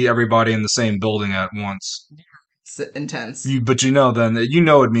has to be everybody in the same building at once. It's intense. But you know, then you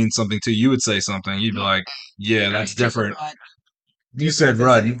know it means something too. You would say something. You'd be like, "Yeah, that's different." You said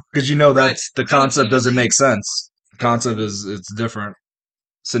run because you know that's the concept doesn't make sense. The concept is it's different.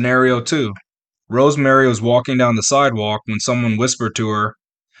 Scenario two: Rosemary was walking down the sidewalk when someone whispered to her,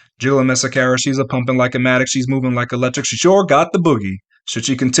 Jilla Messakara, she's a pumping like a Matic. She's moving like electric. She sure got the boogie. Should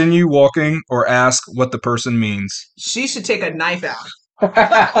she continue walking or ask what the person means? She should take a knife out.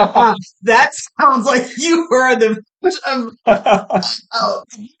 That sounds like you are the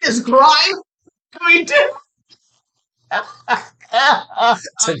describe. We do.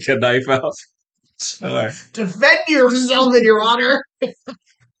 Take a knife out. All right. Defend yourself, in Your Honor.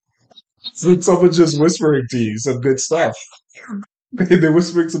 So someone's just whispering to you some good stuff. They're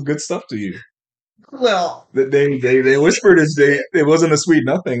whispering some good stuff to you. Well, They whispered it wasn't a sweet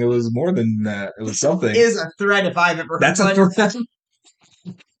nothing. It was more than that. It was something. is a threat if I've ever heard That's a one. threat.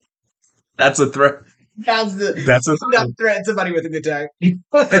 That's a threat. That's a not threat somebody with a good time.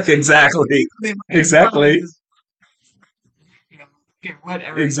 Exactly. Exactly. Okay,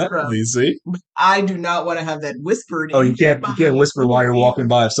 whatever. Exactly. See? I do not want to have that whispered. Oh, you can't whisper while you're walking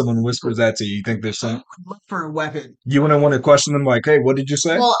by. If someone whispers that to you, you think they're saying. Look for a weapon. You wouldn't want to question them like, hey, what did you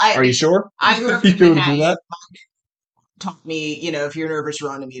say? Well, Are you sure? I grew up You in could do Manhattan. that? Taught me, if you're nervous,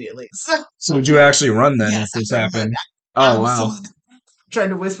 run immediately. So would you actually run then Yes, if this I would. happened? Oh, wow. Trying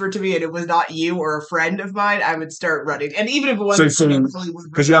to whisper to me and it was not you or a friend of mine, I would start running. And even if it wasn't,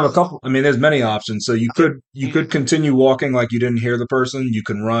 Because you have a couple. I mean, there's many options. So you could continue walking like you didn't hear the person. You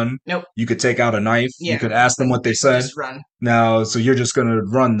can run. Nope. You could take out a knife. Yeah. You could ask them what they said. Just run. Now, so you're just gonna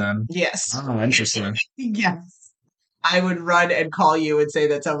run then? Yes. Oh, interesting. Yes. I would run and call you and say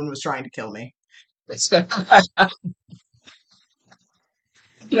that someone was trying to kill me. I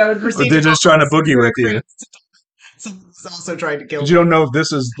would But proceed they're to just trying to boogie with you. Someone's also trying to kill But me. you don't know if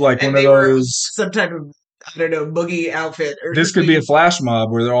this is like And one of they were those. some type of, I don't know, boogie outfit. Or This could be a flash mob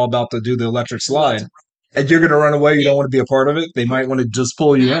where they're all about to do the electric slide, and you're gonna run away. You don't want to be a part of it. They might want to just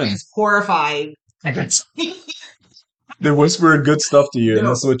pull you in. It's horrifying. They're whispering good stuff to you, and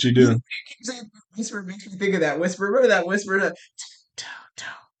that's what you do. Whisper makes me think of that whisper. Remember that whisper?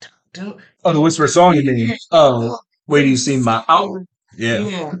 Don't. Oh, the whisper song you mean? Oh, wait, you see my out?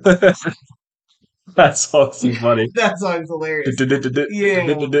 Yeah. That's awesome funny. That song's hilarious. That's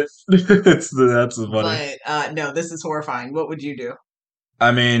funny. But no, this is horrifying. What would you do?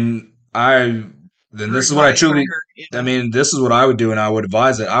 I mean, this is what I truly. I mean, this is what I would do, and I would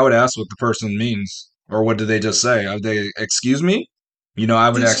advise it. I would ask what the person means, or what did they just say? Are they, excuse me? I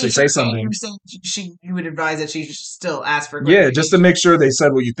would actually say something. You would advise that she should still ask for. Yeah, just to make sure they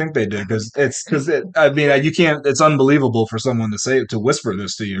said what you think they did, because I mean, you can't. It's unbelievable for someone to whisper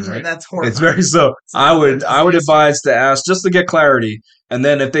this to you, right? That's horrible. It's very so. I would advise to ask just to get clarity, and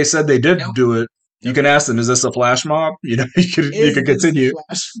then if they said they did do it, you can ask them, "Is this a flash mob?" You could continue.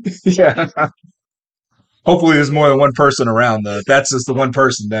 Yeah. Hopefully, there's more than one person around, though. If that's just the one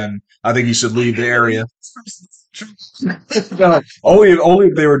person, then I think you should leave the area. No, only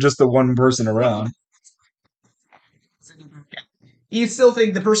if they were just the one person around. You still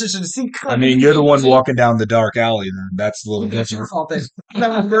think the person should see? I mean, you're the one walking down the dark alley. Then that's a little That's your different. fault. Then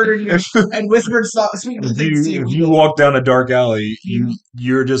someone murdered you and whispered sweet things to If you. you walk down a dark alley,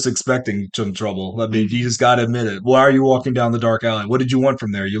 you're just expecting some trouble. I mean, you just got to admit it. Why are you walking down the dark alley? What did you want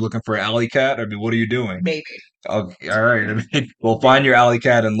from there? You looking for an alley cat? I mean, what are you doing? Maybe. Okay, all right. I mean, well, find your alley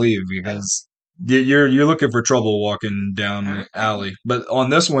cat and leave, because you're looking for trouble walking down the alley. But on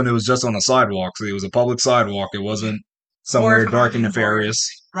this one, it was just on a sidewalk. So it was a public sidewalk. It wasn't somewhere dark and nefarious.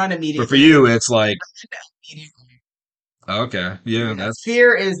 Run immediately. But for you, it's like, okay, yeah, that's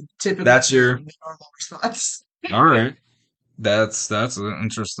fear is typically that's your normal response. all right. That's an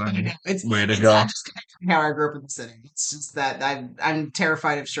interesting way to It's go. not just how I grew up in the city. It's just that I'm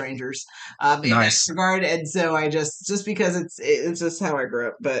terrified of strangers in Nice. that regard, and so I just because it's just how I grew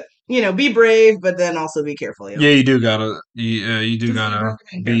up. But be brave, but then also be careful. Yeah, you do gotta be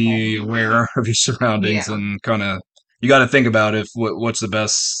aware of your surroundings, Yeah. and kind of you gotta think about what's the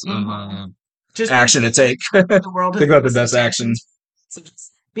best Just action to take. the world Think about the best action. So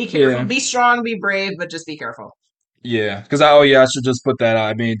just be careful. Yeah. Be strong. Be brave, but just be careful. Yeah, because I should just put that out.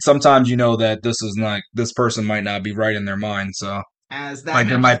 I mean, sometimes that this person might not be right in their mind, so As that like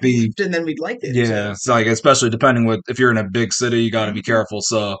there might be. and then we'd like it. Yeah, it's like especially depending if you're in a big city, you got to be careful.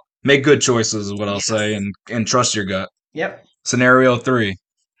 So make good choices is what I'll say, and trust your gut. Yep. Scenario 3: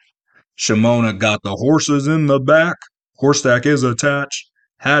 Shimona got the horses in the back, horse stack is attached,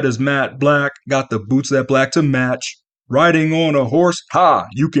 hat is matte black, got the boots that black to match. Riding on a horse, ha!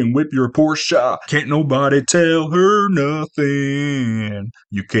 You can whip your Porsche. Can't nobody tell her nothing.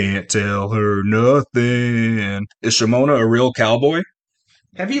 You can't tell her nothing. Is Shimona a real cowboy?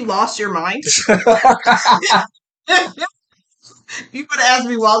 Have you lost your mind? You could ask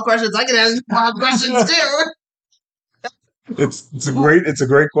me wild questions. I can ask you wild questions too. It's a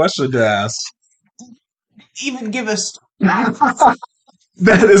great question to ask. Even give us.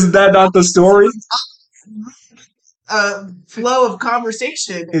 That is that not the story? Flow of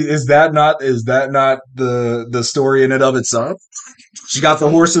conversation. Is that not the story in and of itself? She got the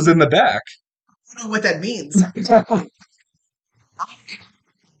horses in the back. I don't know what that means.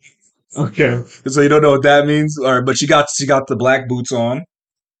 Okay. So you don't know what that means? All right, but she got the black boots on.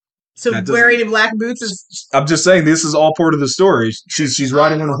 So That doesn't wearing the black boots is I'm just saying this is all part of the story. She's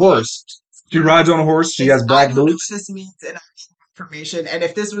riding on a horse. She rides on a horse, she has I black don't know what boots. this means in information. And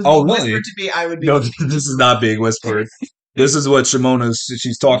if this was Oh being really? whispered to me, I would be No, this is not being whispered. This is what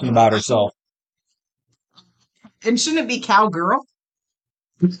she's talking about herself. and shouldn't it be cowgirl?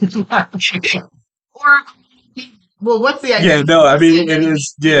 Or well, what's the Yeah, idea? no, I mean it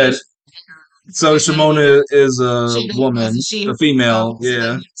is yeah. So Shimona is a She woman, doesn't she a female, so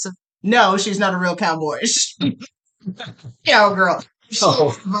yeah. no, she's not a real cowboy. Cowgirl.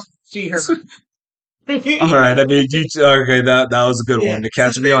 Oh. She her. All right, I mean, okay, that was a good Yeah. one to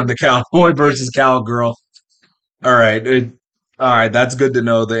catch me on the cowboy versus cowgirl. All right, all right, that's good to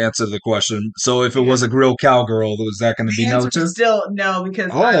know the answer to the question. So if it was a real cowgirl, was that going to The be no answer too? is still no because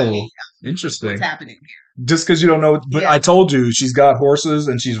Oh, what's interesting. happening Just because you don't know, but here? I told you she's got horses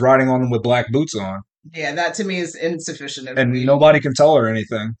and she's riding on them with black boots on, Yeah, that to me is insufficient and information. nobody can tell her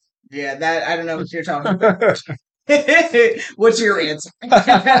anything. Yeah, that I don't know what you're talking about. What's your answer?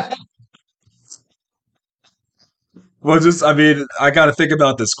 Well, just I mean, I got to think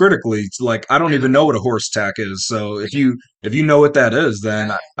about this critically. It's like I don't even know what a horse tack is. So if you know what that is,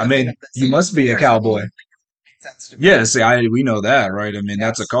 then I mean, you must be a cowboy. Sense to me. Yeah, see, I we know that, right? I mean,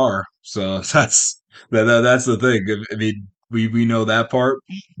 that's a Yes. car. So that's the thing. I mean, we know that part,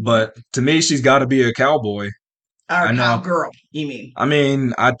 but to me, she's got to be a cowboy. Or I know. cowgirl, you mean? I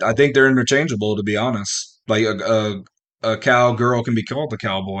mean, I think they're interchangeable, to be honest. Like a cowgirl can be called a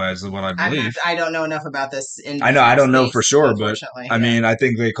cowboy, is what I believe. I don't know enough about this in I know I don't know for space, sure, but unfortunately. I Yeah. mean, I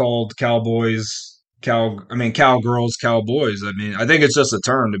think they called cowboys I mean, cowgirls cowboys. I mean, I think it's just a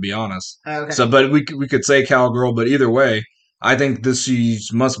term, to be honest. Okay. So, but we could say cowgirl, but either way, I think this she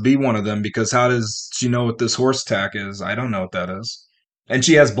must be one of them because how does she know what this horse tack is? I don't know what that is. And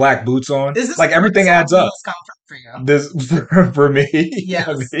she has black boots on. Is this Like where everything this adds up. come from for you? This for me. Yes.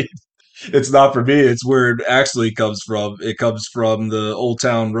 I mean, it's not for me. It's where it actually comes from. It comes from the Old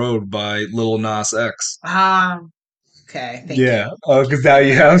Town Road by Lil Nas X. Okay. Thank Yeah, you. because now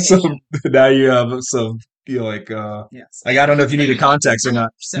you have some. Now you have some. Feel Yes. like I don't know if you need a context or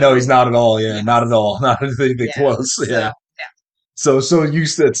not. So No, he's not at all. Yeah, yes. not at all. Not anything Yeah. close. So Yeah. yeah. So you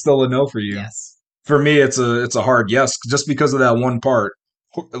said still a no for you. Yes. For me, it's a hard yes, just because of that one part,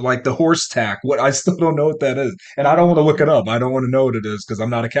 like the horse tack. What I still don't know what that is, and I don't want to look it up. I don't want to know what it is because I'm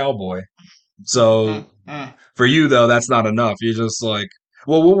not a cowboy. So Mm. for you though, that's not enough. You're just like,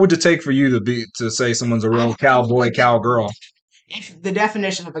 well, what would it take for you to say someone's a real cowboy, cowgirl? If the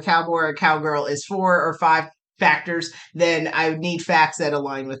definition of a cowboy or a cowgirl is 4 or 5 factors, then I would need facts that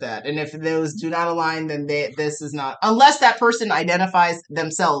align with that. And if those do not align, then this is not. Unless that person identifies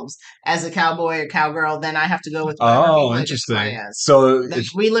themselves as a cowboy or cowgirl, then I have to go with whatever people Oh, identify interesting. as. So Like,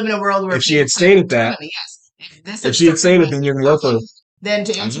 we live in a world where if she had people stated that, yes. If this if is she had something stated, then you're gonna go for. then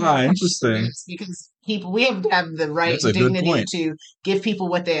to answer Ah, your question, interesting. yes, because people we have to have the right That's a good dignity point. to give people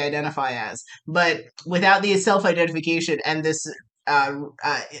what they identify as. But without the self-identification and this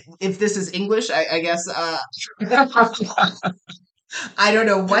if this is English, I guess I don't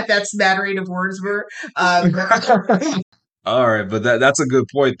know what that smattering of words were. All right, but that's a good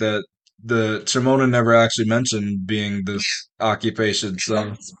point that the Shimona never actually mentioned being this occupation,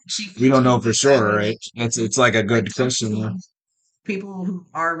 so we don't know for sure, right? It's like a good question. People who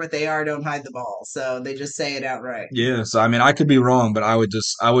are what they are don't hide the ball, so they just say it outright. Yeah, so I mean, I could be wrong, but I would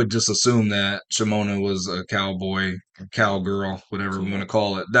just assume that Shimona was a cowboy, cowgirl, whatever we want to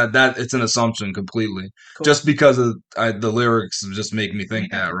call it. That it's an assumption completely, Cool. just because of the lyrics just make me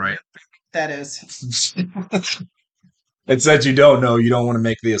think that, right? That is. It said you don't know, you don't want to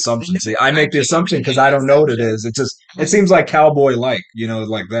make the assumption. See, I make the assumption because I don't know what it is. It seems like cowboy like,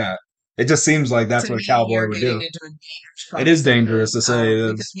 like that. It just seems like that's To what a me, cowboy you're would getting do. into a dangerous It is conversation, dangerous to say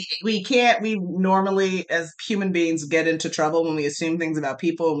it because is. we normally as human beings get into trouble when we assume things about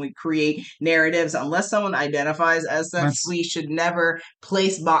people and we create narratives unless someone identifies as such. That's- We should never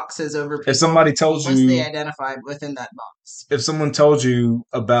place boxes over people If somebody tells unless they you, identify within that box. if someone tells you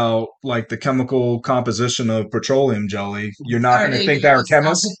about like the chemical composition of petroleum jelly, you're not Are going to they think they're a just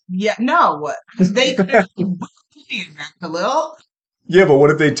chemist. yeah, no. They could Khalil. Yeah, but what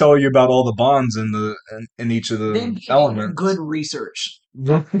if they tell you about all the bonds in each of Then the do elements? good research.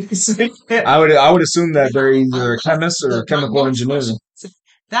 I would assume that they're either chemists or chemical engineers.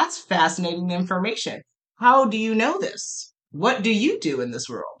 That's fascinating information. How do you know this? What do you do in this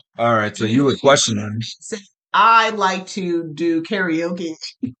world? All right, so you were questioning. I like to do karaoke.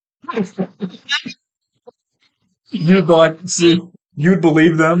 You'd like see? You'd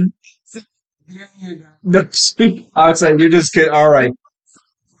believe them? There you go. No, I'd say you're just kidding. All right,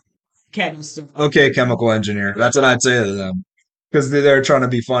 Chemistry. okay, chemical engineer. That's what I'd say to them because they're trying to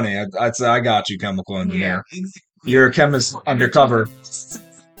be funny. I'd say I got you, chemical Yeah, engineer. exactly. You're a chemist undercover.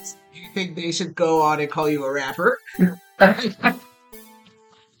 You think they should go on and call you a rapper?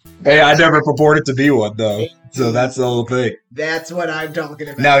 Hey, I never purported to be one though, so that's the whole thing. That's what I'm talking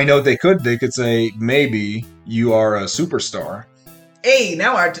about. Now you know what they could. They could say maybe you are a superstar. Hey,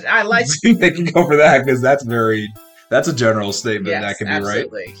 now I like. They can go for that because that's a general statement Yes, that can be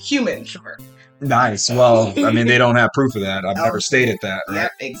absolutely. Human, sure. right. Nice. Well, I mean, they don't have proof of that. I've never stated that. Right?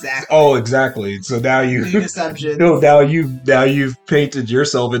 Yep, exactly. Oh, exactly. So now you, Big assumption. no, now you've painted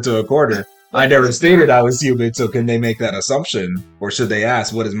yourself into a corner. I never stated I was human. So can they make that assumption, or should they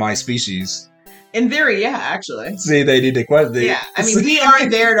ask, "What is my species?" In theory, yeah, actually. See, they need to question. Yeah, I mean, we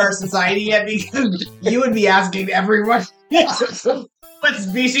aren't there in our society yet because you would be asking everyone what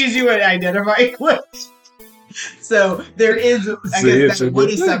species you would identify with. So there is, I See, guess, it's that a one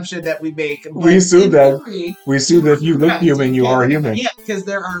good thing. assumption that we make. We But assume in that. theory, We assume that if you look human, you are human. yeah, because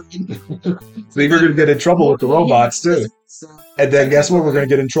there are. So you're going to get in trouble with the robots too. So, And then guess what? We're going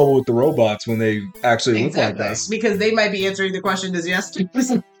to get in trouble with the robots when they actually look exactly, like us. because they might be answering the question as yes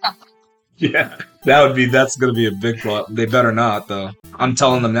to. Yeah, that's going to be a big problem. They better not, though. I'm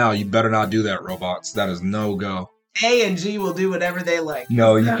telling them now, you better not do that, robots. That is no go. A and G will do whatever they like.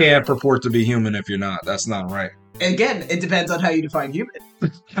 No, you can't purport to be human if you're not. That's not right. Again, it depends on how you define human.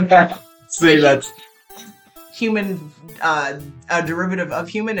 Say that's. Human, a derivative of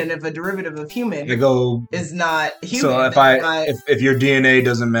human, and if a derivative of human I go. is not human, So if then if your DNA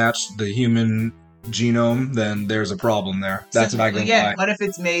doesn't match the human genome, then there's a problem there. That's what I go again, by. what if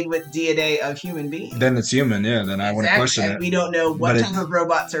it's made with DNA of human beings? Then it's human, yeah. Then I wouldn't question And it. we don't know what But type of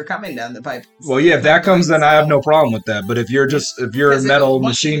robots are coming down the pipe. Well, yeah, if that comes, then I have no problem with that. But if you're Because metal what-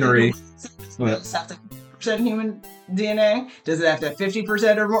 machinery, Does it have to have 100% human DNA? Does it have to have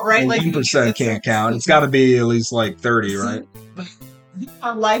 50% or more? Right, 1% can't count. It's got to be at least like 30, right?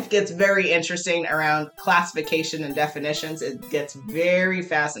 Our life gets very interesting around classification and definitions. It gets very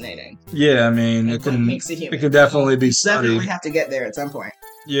fascinating. Yeah, I mean, it What can makes a human. it can definitely be Definitely studied. have to get there at some point.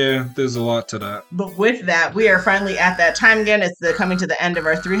 Yeah, there's a lot to that. But with that, we are finally at that time again. It's coming to the end of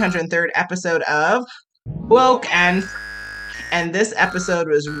our 303rd episode of Woke and this episode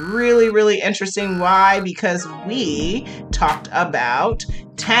was really, really interesting. Why? Because we talked about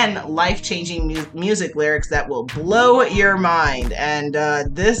 10 life-changing music lyrics that will blow your mind. And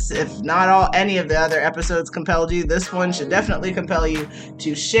this, if not any of the other episodes compelled you, this one should definitely compel you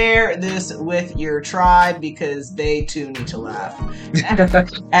to share this with your tribe because they too need to laugh.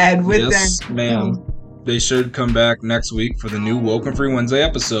 And with Yes, that, ma'am. They should come back next week for the new Woken Free Wednesday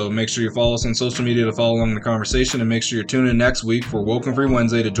episode. Make sure you follow us on social media to follow along the conversation, and make sure you tune in next week for Woken Free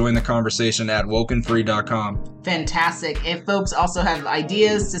Wednesday to join the conversation at wokenfree.com. fantastic. If folks also have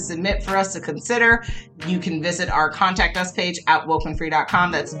ideas to submit for us to consider, you can visit our contact us page at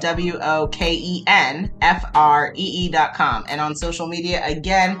wokenfree.com. That's WOKENFREE.com. And on social media,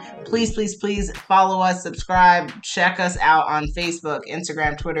 again, please follow us, subscribe, check us out on Facebook,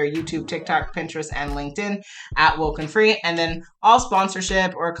 Instagram, Twitter, YouTube, TikTok, Pinterest, and LinkedIn at Woken Free. And then all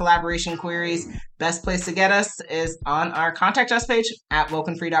sponsorship or collaboration queries, best place to get us is on our contact us page at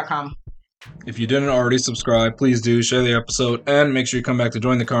wokenfree.com. If you didn't already subscribe, please do share the episode and make sure you come back to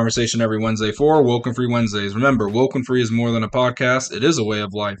join the conversation every Wednesday for Woken Free Wednesdays. Remember, Woken Free is more than a podcast. It is a way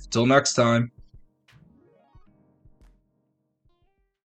of life. Till next time.